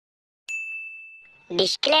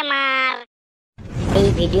Disclaimer, এই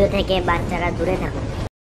video থেকে বাচ্চারা দূরে থাকুন।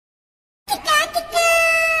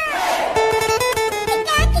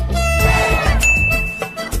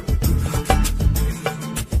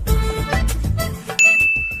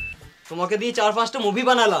 তোমাকে দিয়ে 4-5টা মুভি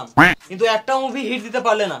বানালাম, কিন্তু একটা মুভি হিট দিতে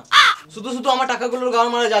পারলে না। শুধু শুধু আমার টাকাগুলোর গান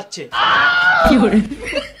মারা যাচ্ছে।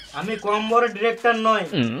 আমি কম বড় ডিরেক্টর নয়,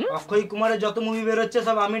 অক্ষয় কুমারের যত মুভি বের হচ্ছে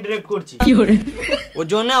সব আমি ডিরেক্ট করছি। ওর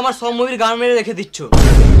জন্য আমার সব মুভির গান মেরে রেখে দিচ্ছ।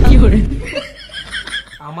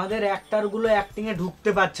 আমাদের অ্যাক্টর গুলো অ্যাক্টিং এ ঢুকতে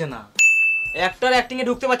পারছে না। অ্যাক্টর অ্যাক্টিং এ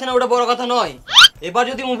ঢুকতে পারছে না, ওটা বড় কথা নয়। এবার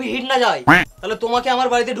যদি মুভি হিট না যায়, তাহলে তোমাকে আমার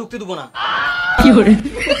বাড়িতে ঢুকতে দেবো না।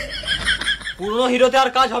 পুরনো হিরোতে আর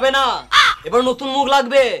কাজ হবে না, এবার নতুন মুখ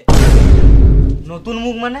লাগবে। নতুন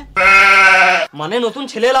মুখ মানে নতুন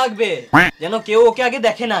ছেলে লাগবে, যেন কেউ ওকে আগে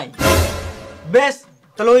দেখে নাই। বেশ,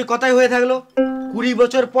 তাহলে ওই কথাই হয়ে থাকলো। 20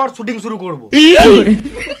 বছর পর শুটিং শুরু করব।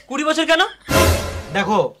 20 বছর কেন?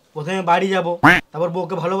 দেখো, প্রথমে বাড়ি যাব, তারপর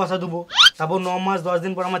বউকে ভালোবাসা দেবো, তারপর 9 মাস 10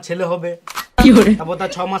 দিন পর আমার ছেলে হবে, তারপর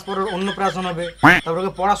তার 6 মাস পর অন্নপ্রাশন হবে, তারপর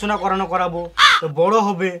ওকে পড়াশোনা করাবো, তো বড়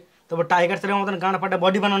হবে, তারপর টাইগার স্যারের মতন গান ফাটা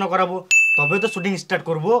বডি বানানো করাবো, তবে তো শুটিং স্টার্ট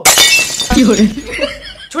করবো।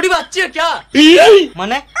 ছোটি বাচ্চা ক্যা?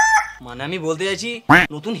 মানে আমি বলতে চাইছি,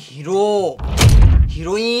 নতুন হিরো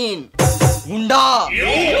হিরোইন গুন্ডা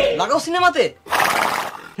লাগাও সিনেমাতে।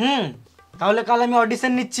 তাহলে কাল আমি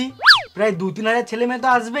অডিশন নিচ্ছি, প্রায় 2-3 হাজার ছেলে মেয়ে তো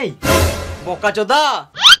আসবেই। বকাচোদা,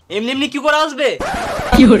 এমনি এমনি কি করে আসবে?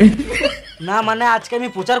 না মানে আজকে আমি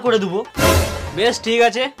প্রচার করে দেবো। বেশ ঠিক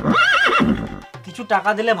আছে, কিছু টাকা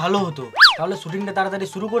দিলে ভালো হতো, তাহলে শুটিংটা তাড়াতাড়ি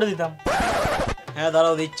শুরু করে দিতাম। হ্যাঁ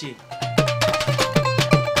দাঁড়াও দিচ্ছি।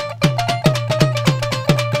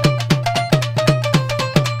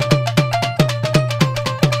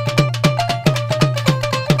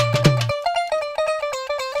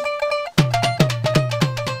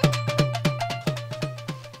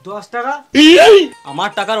 টাকা? আমার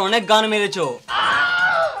টাকার অনেক গান মেরেছো,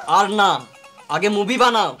 আর না, আগে মুভি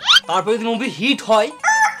বানাও, তারপর যদি মুভি হিট হয়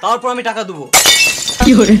তারপর আমি টাকা দেবো।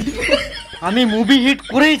 আমি মুভি হিট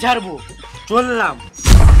করেই ছাড়বো, চললাম।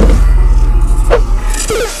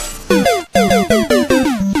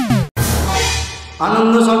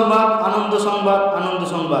 আনন্দ সংবাদ, আনন্দ সংবাদ, আনন্দ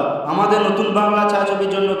সংবাদ। আমাদের নতুন বাংলা ছায়াছবির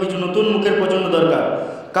জন্য কিছু নতুন মুখের প্রচন্ড দরকার।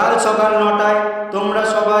 কাল সকাল 9টায় তোমরা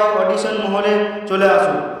সবাই অডিশন মহলে চলে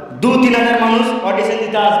আসো। 2-3 হাজার মানুষ অডিশন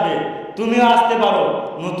দিতে আসবে, তুমিও আসতে পারো।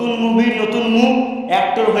 নতুন মুভির নতুন মুখ,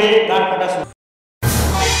 অ্যাক্টর হয়ে গান ফাটা শুরু।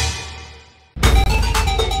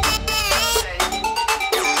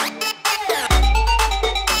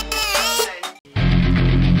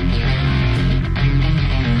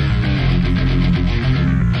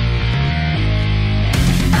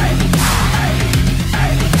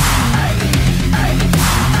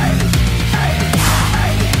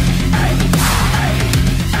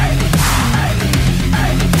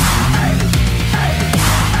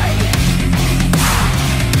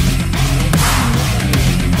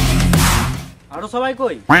 সবাই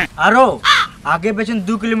কই? আরো আগে পেছন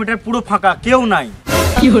 2 কিলোমিটার পুরো ফাঁকা, কেউ নাই।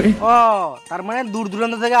 ও, তার মানে দূর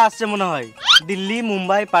দূরান্ত থেকে আসছে মনে হয়, দিল্লি,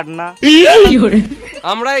 মুম্বাই, পাটনা।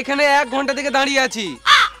 আমরা এখানে 1 ঘন্টা থেকে দাঁড়িয়ে আছি,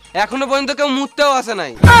 এখনো পর্যন্ত কেউ মুততেও আসে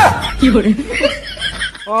নাই।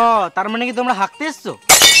 ও, তার মানে কি তোমরা হাঁকতে এসছো?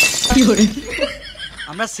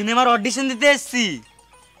 আমরা সিনেমার অডিশন দিতে এসছি।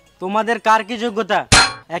 তোমাদের কার কি যোগ্যতা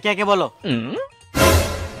একে একে বলো।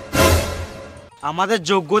 আমাদের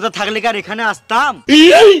যোগ্যতা থাকলে কি আর এখানে আসতাম?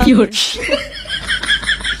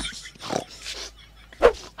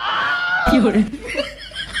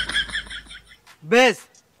 বেশ,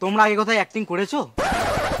 তোমরা আগে কোথায় অ্যাক্টিং করেছো?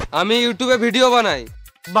 আমি ইউটিউবে ভিডিও বানাই।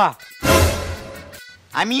 বাহ।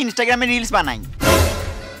 আমি ইনস্টাগ্রামে রিলস বানাই।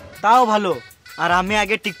 তাও ভালো। আর আমি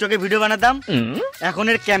আগে টিকটকে ভিডিও বানাতাম, এখন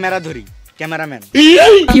এর ক্যামেরা ধরি, ক্যামেরাম্যান।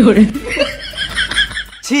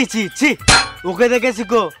 ছি ছি ছি, ওকে দেখে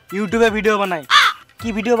শিখো, ইউটিউবে ভিডিও বানাই। কি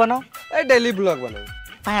ভিডিও বানাও? এই ডেইলি ব্লগ বানাই।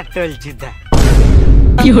 পাটল চিদা।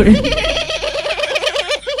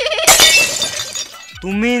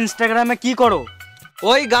 তুমি ইনস্টাগ্রামে কি করো?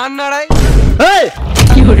 ওই গান নাড়াই।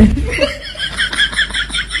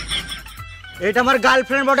 এটা আমার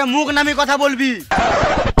গার্লফ্রেন্ড বটে, মুখ নামি কথা বলবি।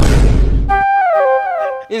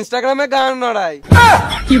 ইনস্টাগ্রামে গান নাড়াই।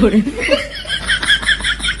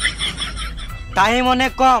 টাইম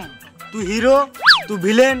অনেক কম। তুই হিরো, তুই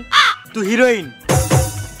ভিলেন, তুই হিরোইন।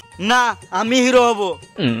 না, আমি হিরো হব।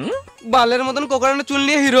 বালের মতন কোকড়ানো চুল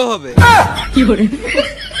নিয়ে হিরো হবে।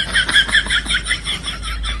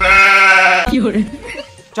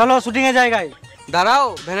 চলো শুটিং এর জায়গায়। দাঁড়াও,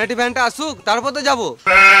 ভ্যানিটি ভ্যানটা আসুক, তারপর তো যাবো।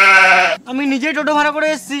 আমি নিজেই টোটো ভাড়া করে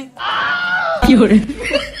এসেছি।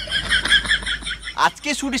 আজকে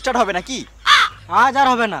শুট স্টার্ট হবে নাকি? আজ আর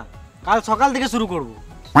হবে না, কাল সকাল থেকে শুরু করব।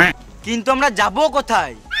 কিন্তু আমরা যাব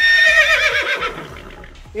কোথায়?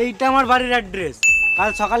 এইটা আমার বাড়ির অ্যাড্রেস। কাল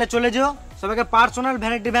সকালে চলে যেও, সবাইকে পার্সোনাল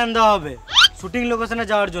ভ্যানিটি ভ্যান দেওয়া হবে শুটিং লোকেশনে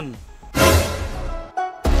যাওয়ার জন্য।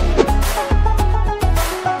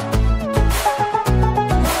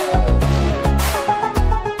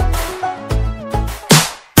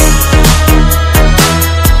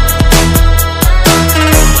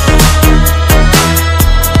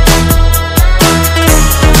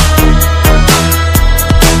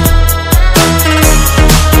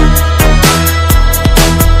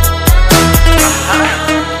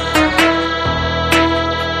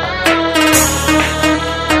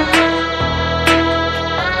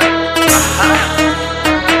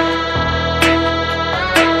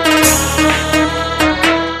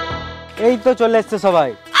 এই তো চলে এসছে সবাই,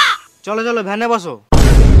 চলো চলো ভ্যানে বসো।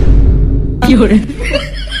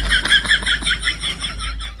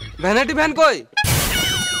 ভ্যানিটি ভ্যান কই?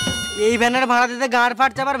 এই ভ্যানের ভাড়া দিতে গাঁড়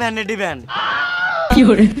ফাটছে আবার ভ্যানিটি ভ্যান।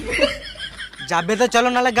 যাবে তো চলো,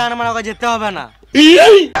 নাহলে গান মারা যেতে হবে না।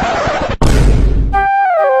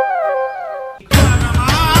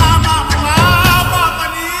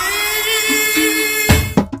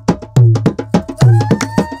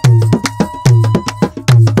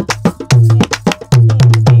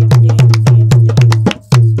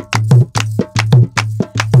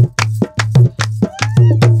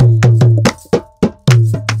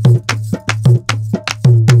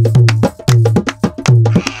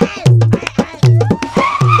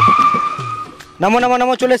 নামো নামো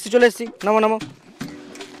নামো, চলে এসছি, নামো নামো।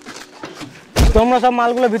 তোমরা সব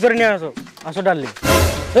মালগুলো ভিতরে নিয়ে আসো, আসো ডার্লিং।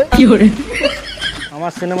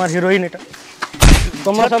 আমার সিনেমার হিরোইন এটা।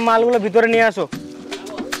 তোমরা সব মালগুলো ভিতরে নিয়ে আসো।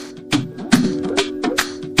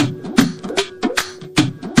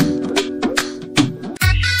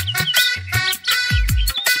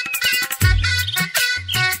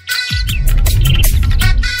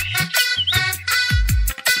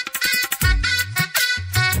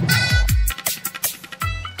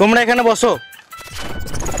 তোমরা এখানে বসো,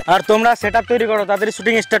 আর তোমরা সেটআপ তৈরি করো, তাড়াতাড়ি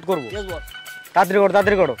শুটিং স্টার্ট করবো।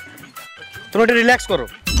 তাড়াতাড়ি করো, তোমরা একটু রিল্যাক্স করো।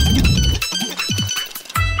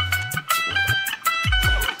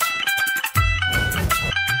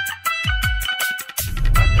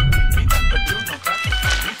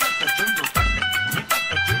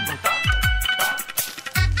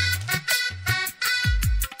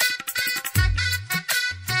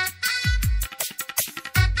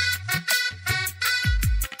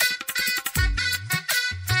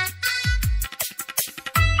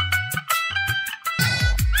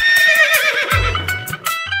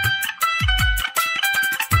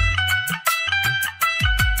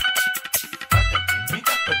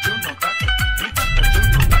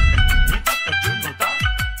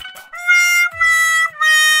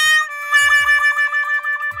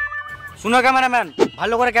 শুনো ক্যামেরাম্যান,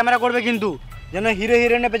 ভালো করে ক্যামেরা করবে কিন্তু, যেন হিরো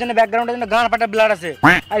হিরোইনের পেছনে ব্যাকগ্রাউন্ডে যেন গাঁড় ফাটা ব্লাড আছে,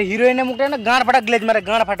 আর হিরোইনের মুখটা যেন গাঁড় ফাটা গ্লেজ মারে,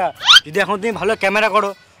 গাঁড় ফাটা। যদি এখন তুমি ভালো ক্যামেরা করো,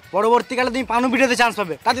 পরবর্তীকালে তুমি পানু ভিডিওতে চান্স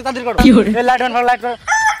পাবে। তাড়াতাড়ি করো, লাইট অন করো, লাইট করো,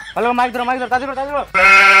 ভালো মাইক ধরো, তাড়াতাড়ি করো।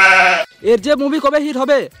 এর যে মুভি কবে হিট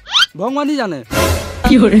হবে ভগবানই জানে।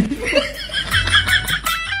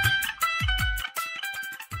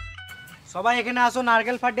 সবাই এখানে আসো,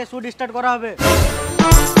 নারকেল ফাটিয়ে শুট স্টার্ট করা হবে।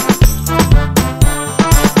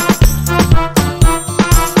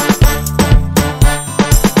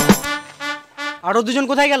 আরো দুজন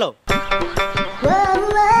কোথায় গেল?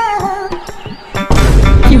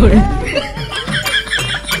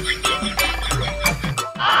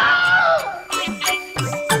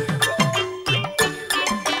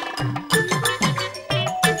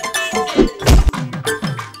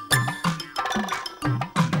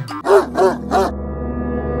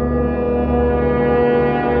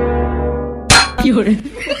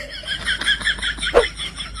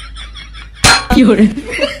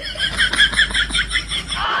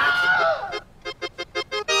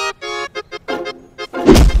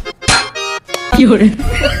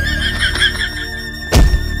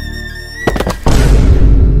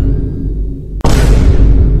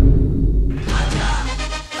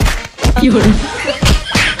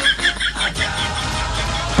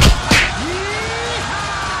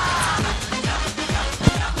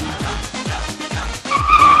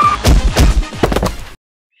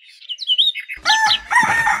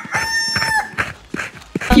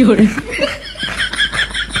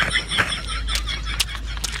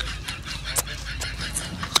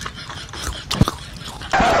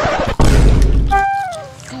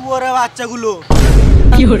 বাচ্চাগুলো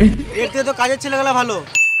এর থেকে তো কাজের ছেলেগুলো ভালো,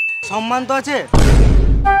 সম্মান তো আছে।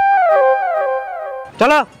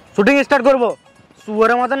 চলো শুটিং স্টার্ট করবো।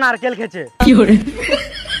 শুয়োরের মতো নারকেল খেছে।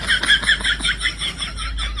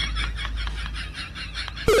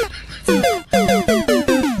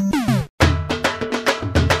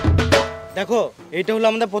 দেখো এইটা হলো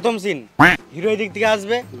আমাদের প্রথম সিন। হিরো এদিক থেকে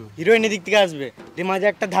আসবে, হিরোইন এদিক থেকে আসবে, দিয়ে মাঝে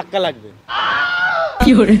একটা ধাক্কা লাগবে।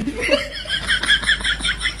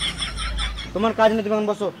 তোমার কাজ নেই, তুমি এখন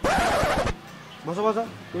বসো বসো বসো,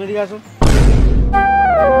 তুমি এদিকে আসো।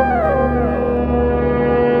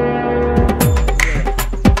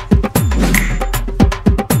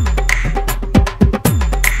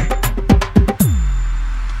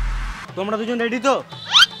 তোমরা দুজন রেডি তো?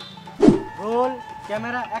 Roll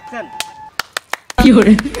camera action.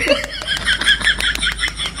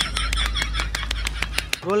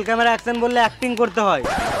 Roll camera action বললে অ্যাক্টিং করতে হয়,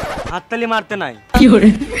 হাততালি মারতে নাই।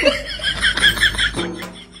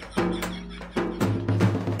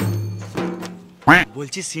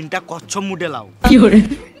 বলছি সিনটা কচ্ছপ মুডে লাও।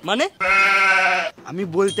 মানে আমি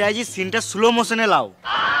বলতে আছি সিনটা স্লো মোশনে লাও।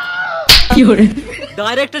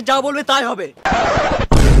 ডাইরেক্টর যা বলবে তাই হবে।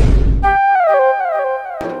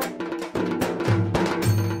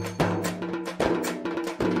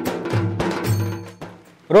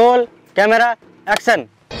 Roll camera action.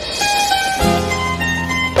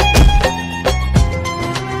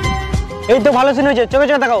 এই তো ভালো সিন হয়েছে, চোখে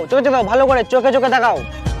চোখে তাকাও, চোখে চোখে তাকাও, ভালো করে চোখে চোখে তাকাও।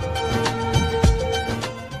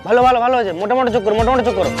 ভালো ভালো ভালো হয়েছে, মোটামুটি চোখ করো, মোটামুটি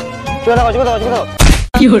চোখ করো, চোখে তাকাও, চোখে তাকাও, চোখে তাকাও।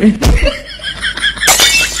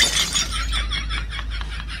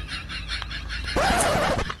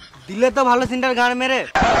 দিলে তো ভালো সিনটার গান মেরে।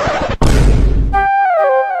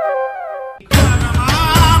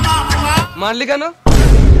 মারলি কেন?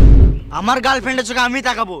 আমার গার্লফ্রেন্ডের চোখে আমি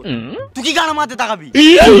তাকাবো, তুই কি গান মারতে তাকাবি?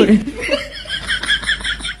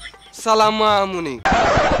 সালাম মামুনি।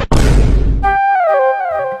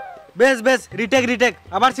 বেশ বেশ, রিটেক রিটেক,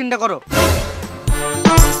 আবার সিনটা করো।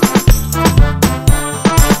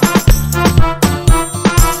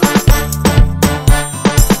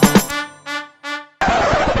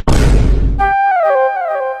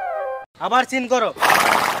 আবার সিন করো।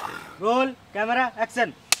 Roll camera action.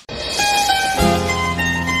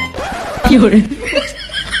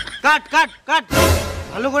 কাট কাট কাট,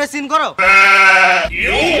 ভালো করে সিন করো।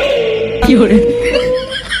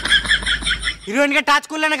 হিরোইনকে টাচ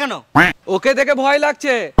করলে না কেন? ওকে দেখে ভয়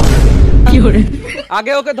লাগছে।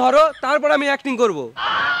 আগে ওকে ধরো, তারপর আমি অ্যাক্টিং করব।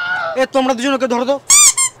 এ তোমরা দুজন ওকে ধরো তো,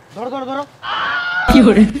 ধরো ধরো ধরো।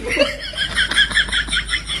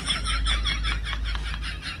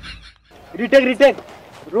 Retake retake,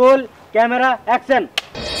 roll camera action.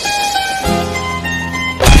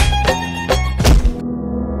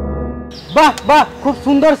 বাহ বাহ, খুব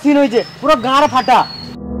সুন্দর সিন হয়েছে, পুরো গাঁড় ফাটা।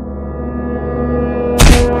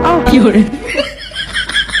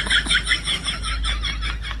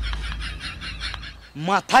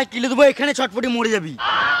 মাথায় কিলে দেবো, এখানে ছটপটি মরে যাবি।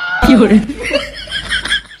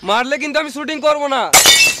 মারলে কিন্তু আমি শুটিং করব না,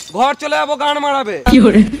 ঘর চলে যাবো, গান মারাবে।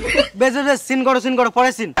 বেশ বেশ, সিন করো সিন করো,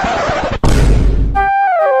 পরের সিন।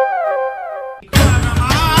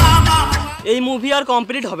 এই মুভি আর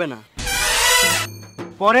কমপ্লিট হবে না।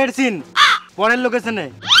 পরের সিন, পরের লোকেশনে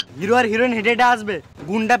হিরো আর হিরোইন হেঁটে হেঁটে আসবে,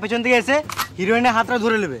 গুন্ডা পেছন থেকে এসে হিরোইনের হাতটা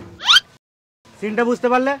ধরে নেবে। সিনটা বুঝতে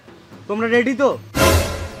পারলে? তোমরা রেডি তো?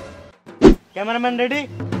 Cameraman ready?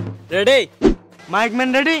 Ready. Mic man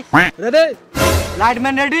ready? Ready.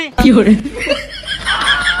 Lightman ready?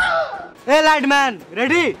 এ লাইটম্যান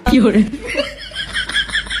রেডি?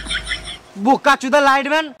 বোকা চুদা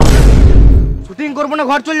লাইটম্যান, শুটিং করবো না,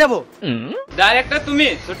 ঘর চলে যাবো। ডাইরেক্টর তুমি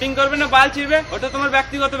শুটিং করবে না বাল ছিড়বে, ওটা তোমার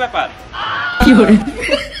ব্যক্তিগত ব্যাপার।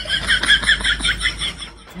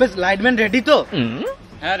 বেশ, লাইটম্যান রেডি তো?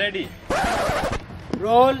 হ্যাঁ রেডি।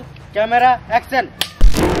 Roll camera action.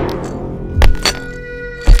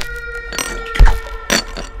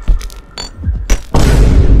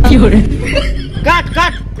 কাট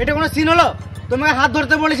কাট, এটা কোনো সিন হলো? তোমাকে হাত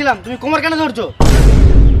ধরতে বলেছিলাম, তুমি কোমর কেন ধরছো?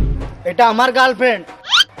 এটা আমার গার্লফ্রেন্ড,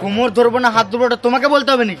 কোমর ধরবো না হাত ধরবো, ওটা তোমাকে বলতে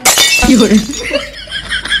হবে নাকি?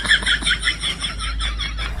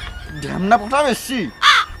 ঢ্যামনা ফোটা বেশি,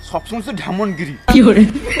 সবসময় তো ঢ্যামনগিরি।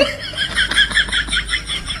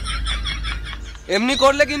 এমনি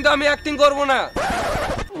করলে কিন্তু আমি অ্যাক্টিং করব না।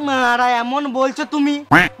 মারা এমন বলছো তুমি,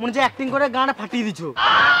 মনে হচ্ছে অ্যাক্টিং করে গানটা ফাটিয়ে দিছো।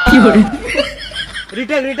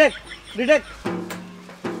 Retake retake retake,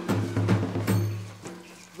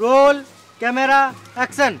 roll camera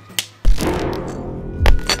action.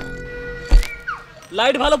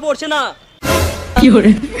 Light ভালো পড়ছে না।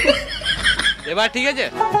 এবার ঠিক আছে?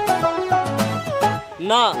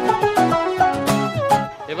 না।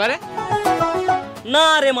 এবারে? না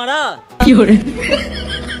রে মারা।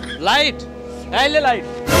 লাইট, আইলে লাইট।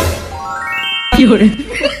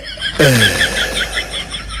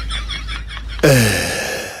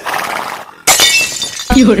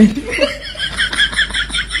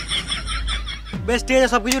 বেশ ঠিক আছে,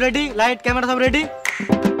 সবকিছু রেডি, লাইট ক্যামেরা সব রেডি।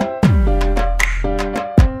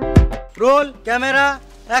 Roll camera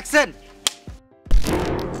action.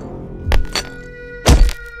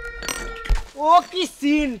 ও কি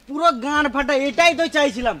সিন, পুরো গান ফাটা, এটাই তো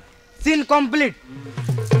চাইছিলাম। Scene complete.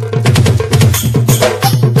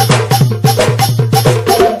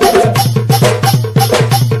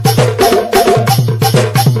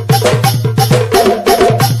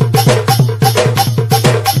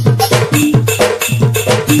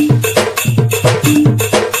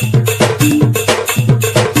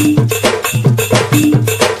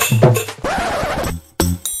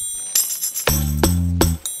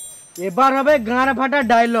 এবার হবে গান ফাটা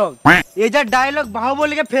ডায়লগ। এই যা ডায়লগ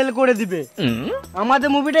বাহুবলীকে ফেল করে দিবে। আমাদের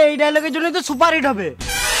মুভিটা এই ডায়লগের জন্যই তো সুপারহিট হবে।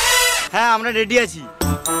 হ্যাঁ, আমরা রেডি আছি।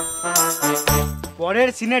 পরের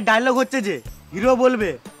সিনের ডায়লগ হচ্ছে যে হিরো বলবে,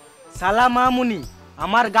 সালা মামুনি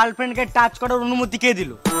আমার গার্লফ্রেন্ডকে টাচ করার অনুমতি কে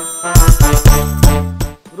দিল?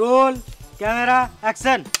 Roll camera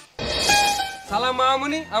action. সালা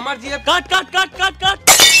মামুনি আমার জিয়ে কাট কাট কাট কাট কাট।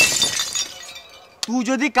 তুই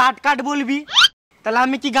যদি কাট কাট বলবি তাহলে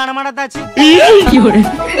আমি কি গান মারাতে আছি?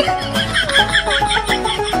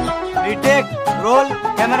 Retake roll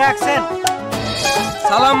camera action.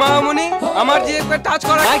 সালা মামুনি আমার জিয়ে একবার টাচ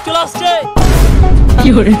করা। মাইক চলে আসছে।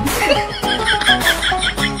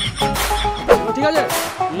 ঠিক আছে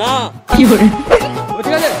না ঠিক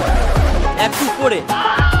আছে একটু করে।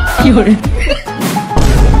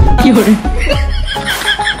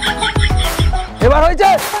 এবার হয়েছে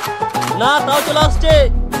না, তাও চলে আসছে।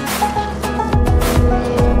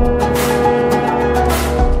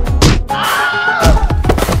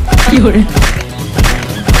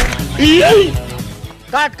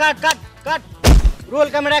 কাট কাট কাট কাট রোল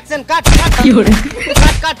ক্যামেরা অ্যাকশন। কাট কাট কাট কাট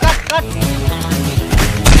কাট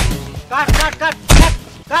কাট কাট কাট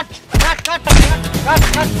কাট কাট কাট কাট কাট কাট কাট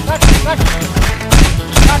কাট কাট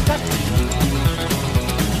কাট।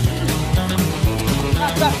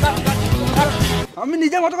 আমি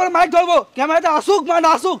নিজের মতো করে মাইক ধরবো, ক্যামেরাতে আসুক মানে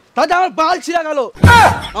আসুক, তাতে আমার বাল ছিঁড়া গেল।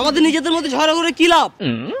 আমাদের নিজেদের মধ্যে ঝগড়া করে কি লাভ?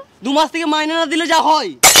 2 মাস থেকে মাইনে না দিলে যা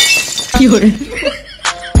হয়।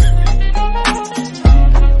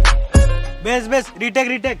 বেশ বেশ, রিটেক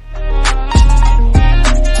রিটেক।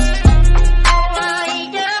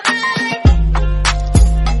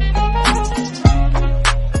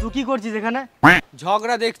 তুই কি করছিস এখানে?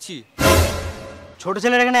 ঝগড়া দেখছি। ছোট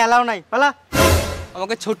ছেলের এখানে অ্যালাউ নাই, পালা।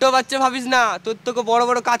 আমাকে ছোট বাচ্চা ভাবিস না, তোর তোকে বড়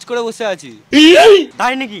বড় কাজ করে বসে আছি।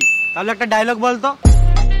 তাই নাকি? তাহলে একটা ডায়লগ বল তো।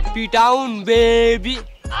 পিটাউন বেবি।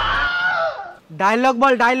 ডায়লগ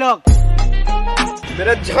বল, ডায়লগ।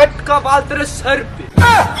 मेरा झटका बाल तेरे सर पे।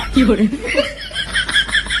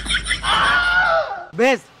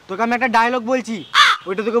 বেশ, তোকে আমি একটা ডায়লগ বলছি,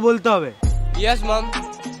 ওইটা তোকে বলতে হবে। यस मम।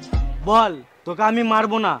 বল, তোকে আমি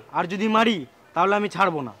মারবো না, আর যদি মারি তাহলে আমি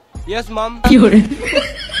ছাড়বো না। यस मम।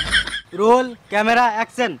 Roll camera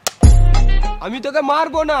action. আমি তোকে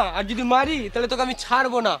মারবো না, আর যদি মারি তাহলে তোকে আমি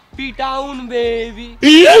ছাড়বো না। পিটাউন বেবি।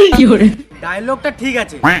 ডায়লগটা ঠিক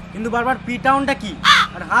আছে, কিন্তু বারবার পিটাউনটা কি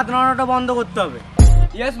আর হাত নাড়ানোটা বন্ধ করতে হবে।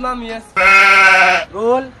 यस मम यस।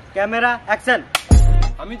 Roll camera action.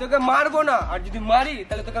 আমি তোকে মারবো না, আর যদি মারি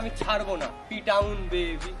তাহলে তোকে আমি ছাড়বো না। পিটাউন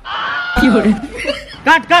বেবি।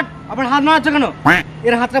 কাট কাট, আবার হাত নাড়াচ্ছ কেন?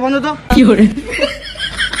 এর হাতটা বন্ধ তো।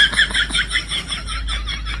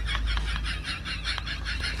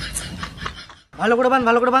 ভালো করে বাঁধ,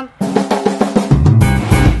 ভালো করে বাঁধ।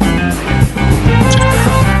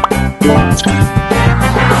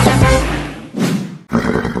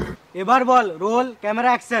 এবার বল, রোল ক্যামেরা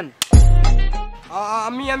অ্যাকশন।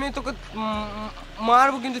 আমি আমি তোকে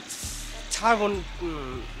মারবো কিন্তু ছাড়বো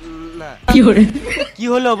না। কি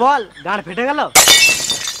হলো বল, গান ফেটে গেল?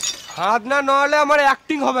 হাত না নড়লে আমার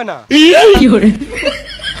অ্যাক্টিং হবে না।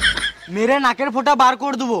 মেরে নাকের ফোঁটা বার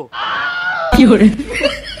করে দেবো।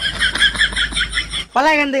 পালা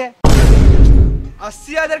এখান থেকে।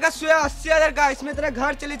 80,000 का सोया, 80,000 का, इसमें तेरा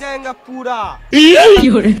घर चले जाएगा पूरा।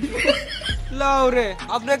 लाओ रे,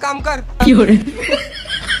 अपने काम कर।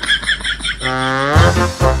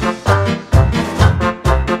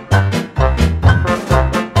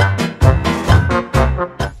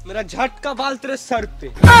 मेरा झटका बाल तेरे सर पे।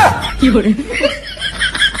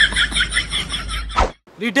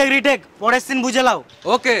 রিটেক রিটেক, পরের সিন বুঝে লাও।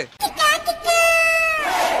 ओके।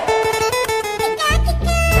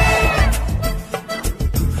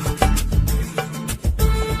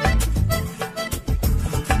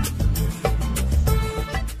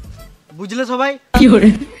 বুঝলে সবাই?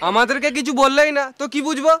 আমাদেরকে কিছু বললেই না তো কি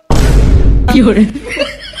বুঝবো?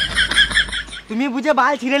 তুমি বুঝে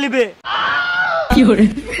বাল ছিঁড়ে নিবে।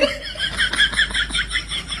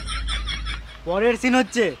 পরের সিন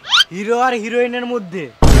হচ্ছে হিরো আর হিরোইনের মধ্যে।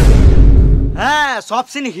 হ্যাঁ, সব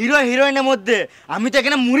সিন হিরো হিরোইনের মধ্যে। আমি তো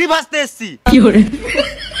এখানে মুড়ি ভাজতে এসেছি।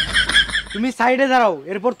 তুমি সাইডে দাঁড়াও,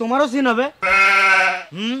 এরপর তোমারও সিন হবে।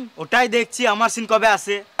 ওটাই দেখছি আমার সিন কবে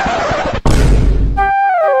আসে।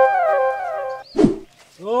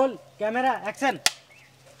 Roll camera action.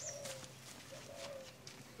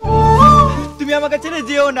 তুমি আমাকে ছেড়ে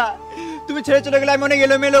যেও না, তুমি ছেড়ে চলে গেলে আমি অনেক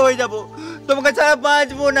এলোমেলো হয়ে যাব, তোমাকে ছাড়া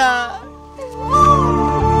বাঁচবো না।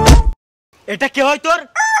 এটা কে হয় তোর?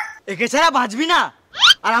 একে ছাড়া বাঁচবি না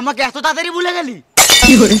আর আমাকে এত তাড়াতাড়ি ভুলে গেলি?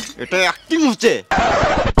 এটা অ্যাক্টিং হচ্ছে।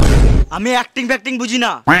 আমি অ্যাক্টিং ফ্যাক্টিং বুঝি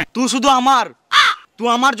না। তুই শুধু আমার, তুই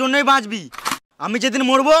আমার জন্যই বাঁচবি। আমি যেদিন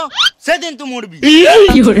মরবো সেদিন তুই মরবি।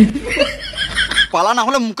 পালা না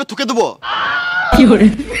হলে মুখে থুকে দেবো।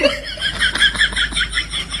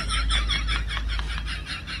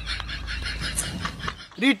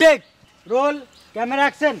 Retake, roll camera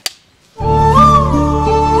action.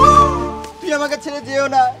 তুই আমাকে ছেড়ে যেও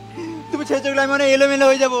না, তুমি ছেড়ে চলে গেলে আমি অনেক এলোমেলো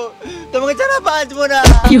হয়ে যাব, তোমাকে ছাড়া বাঁচবো না।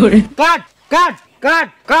 কাট কাট কাট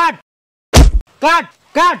কাট কাট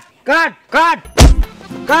কাট কাট কাট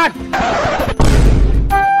কাট।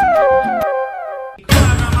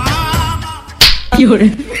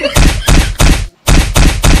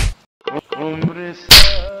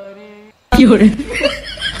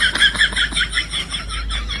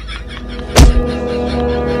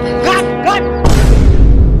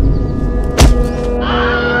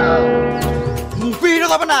 মুভি হিরো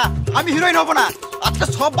হবে না, আমি হিরোইন হব না, আজকে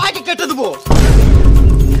সবাইকে কেটে দেবো।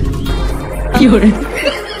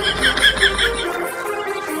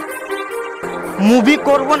 মুভি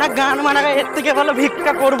করবো না গান মানাবে, এর থেকে ভালো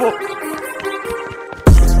ভিক্ষা করবো।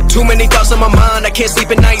 Too many thoughts on my mind, I can't sleep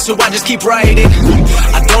at night, so I just keep writing.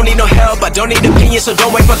 I don't need no help, I don't need opinions, so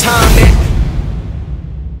don't waste my time, man.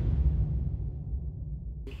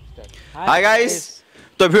 Hi guys,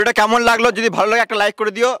 তো ভিডিওটা কেমন লাগলো? যদি ভালো লাগে একটা like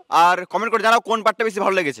করে দিও আর কমেন্ট করে জানাও কোন পার্টটা বেশি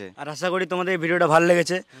ভালো লেগেছে। আর আশা করি তোমাদের এই ভিডিওটা ভালো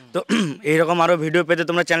লেগেছে। তো এইরকম আরও ভিডিও পেতে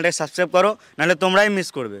তোমরা চ্যানেলটাকে সাবস্ক্রাইব করো, নাহলে তোমরাই মিস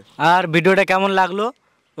করবে। আর ভিডিওটা কেমন লাগলো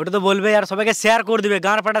ওটা তো বলবে, আর সবাইকে শেয়ার করে দিবে।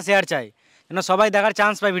 গান ফাটা শেয়ার চাই, যেন সবাই দেখার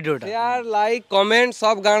চান্স পায় ভিডিওটা। শেয়ার, লাইক, কমেন্ট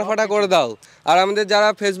সব গান ফাটা করে দাও। আর আমাদের যারা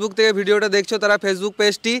ফেসবুক থেকে ভিডিওটা দেখছো তারা ফেসবুক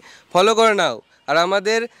পেজটি ফলো করে নাও। আর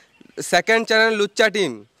আমাদের সেকেন্ড চ্যানেল লুচ্চা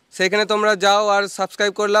টিম, সেখানে তোমরা যাও আর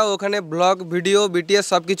সাবস্ক্রাইব করে নাও। ওখানে ব্লগ, ভিডিও, বিটিএস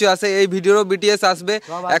সব কিছু আসে। এই ভিডিওরও বিটিএস আসবে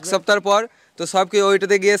এক সপ্তাহ পর, তো সব কি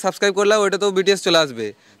ওইটাতে গিয়ে সাবস্ক্রাইব করলাও, ওইটাতেও বিটিএস চলে আসবে।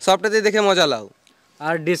 সবটাতে দেখে মজা লাও।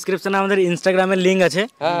 আর ডিসক্রিপশনে আমাদের ইনস্টাগ্রামের লিঙ্ক আছে,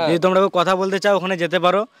 যদি তোমরা কথা বলতে চাও ওখানে যেতে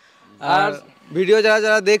পারো। আর ভিডিও যারা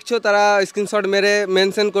যারা দেখছো তারা স্ক্রিনশট মেরে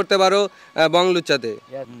মেনশন করতে পারো বংলুচ্চাতে।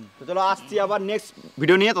 তো চলো আসছি আবার নেক্সট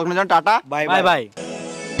ভিডিও নিয়ে, তখন যেন tata bye bye bye.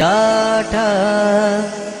 Tata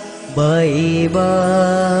bye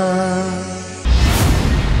bye.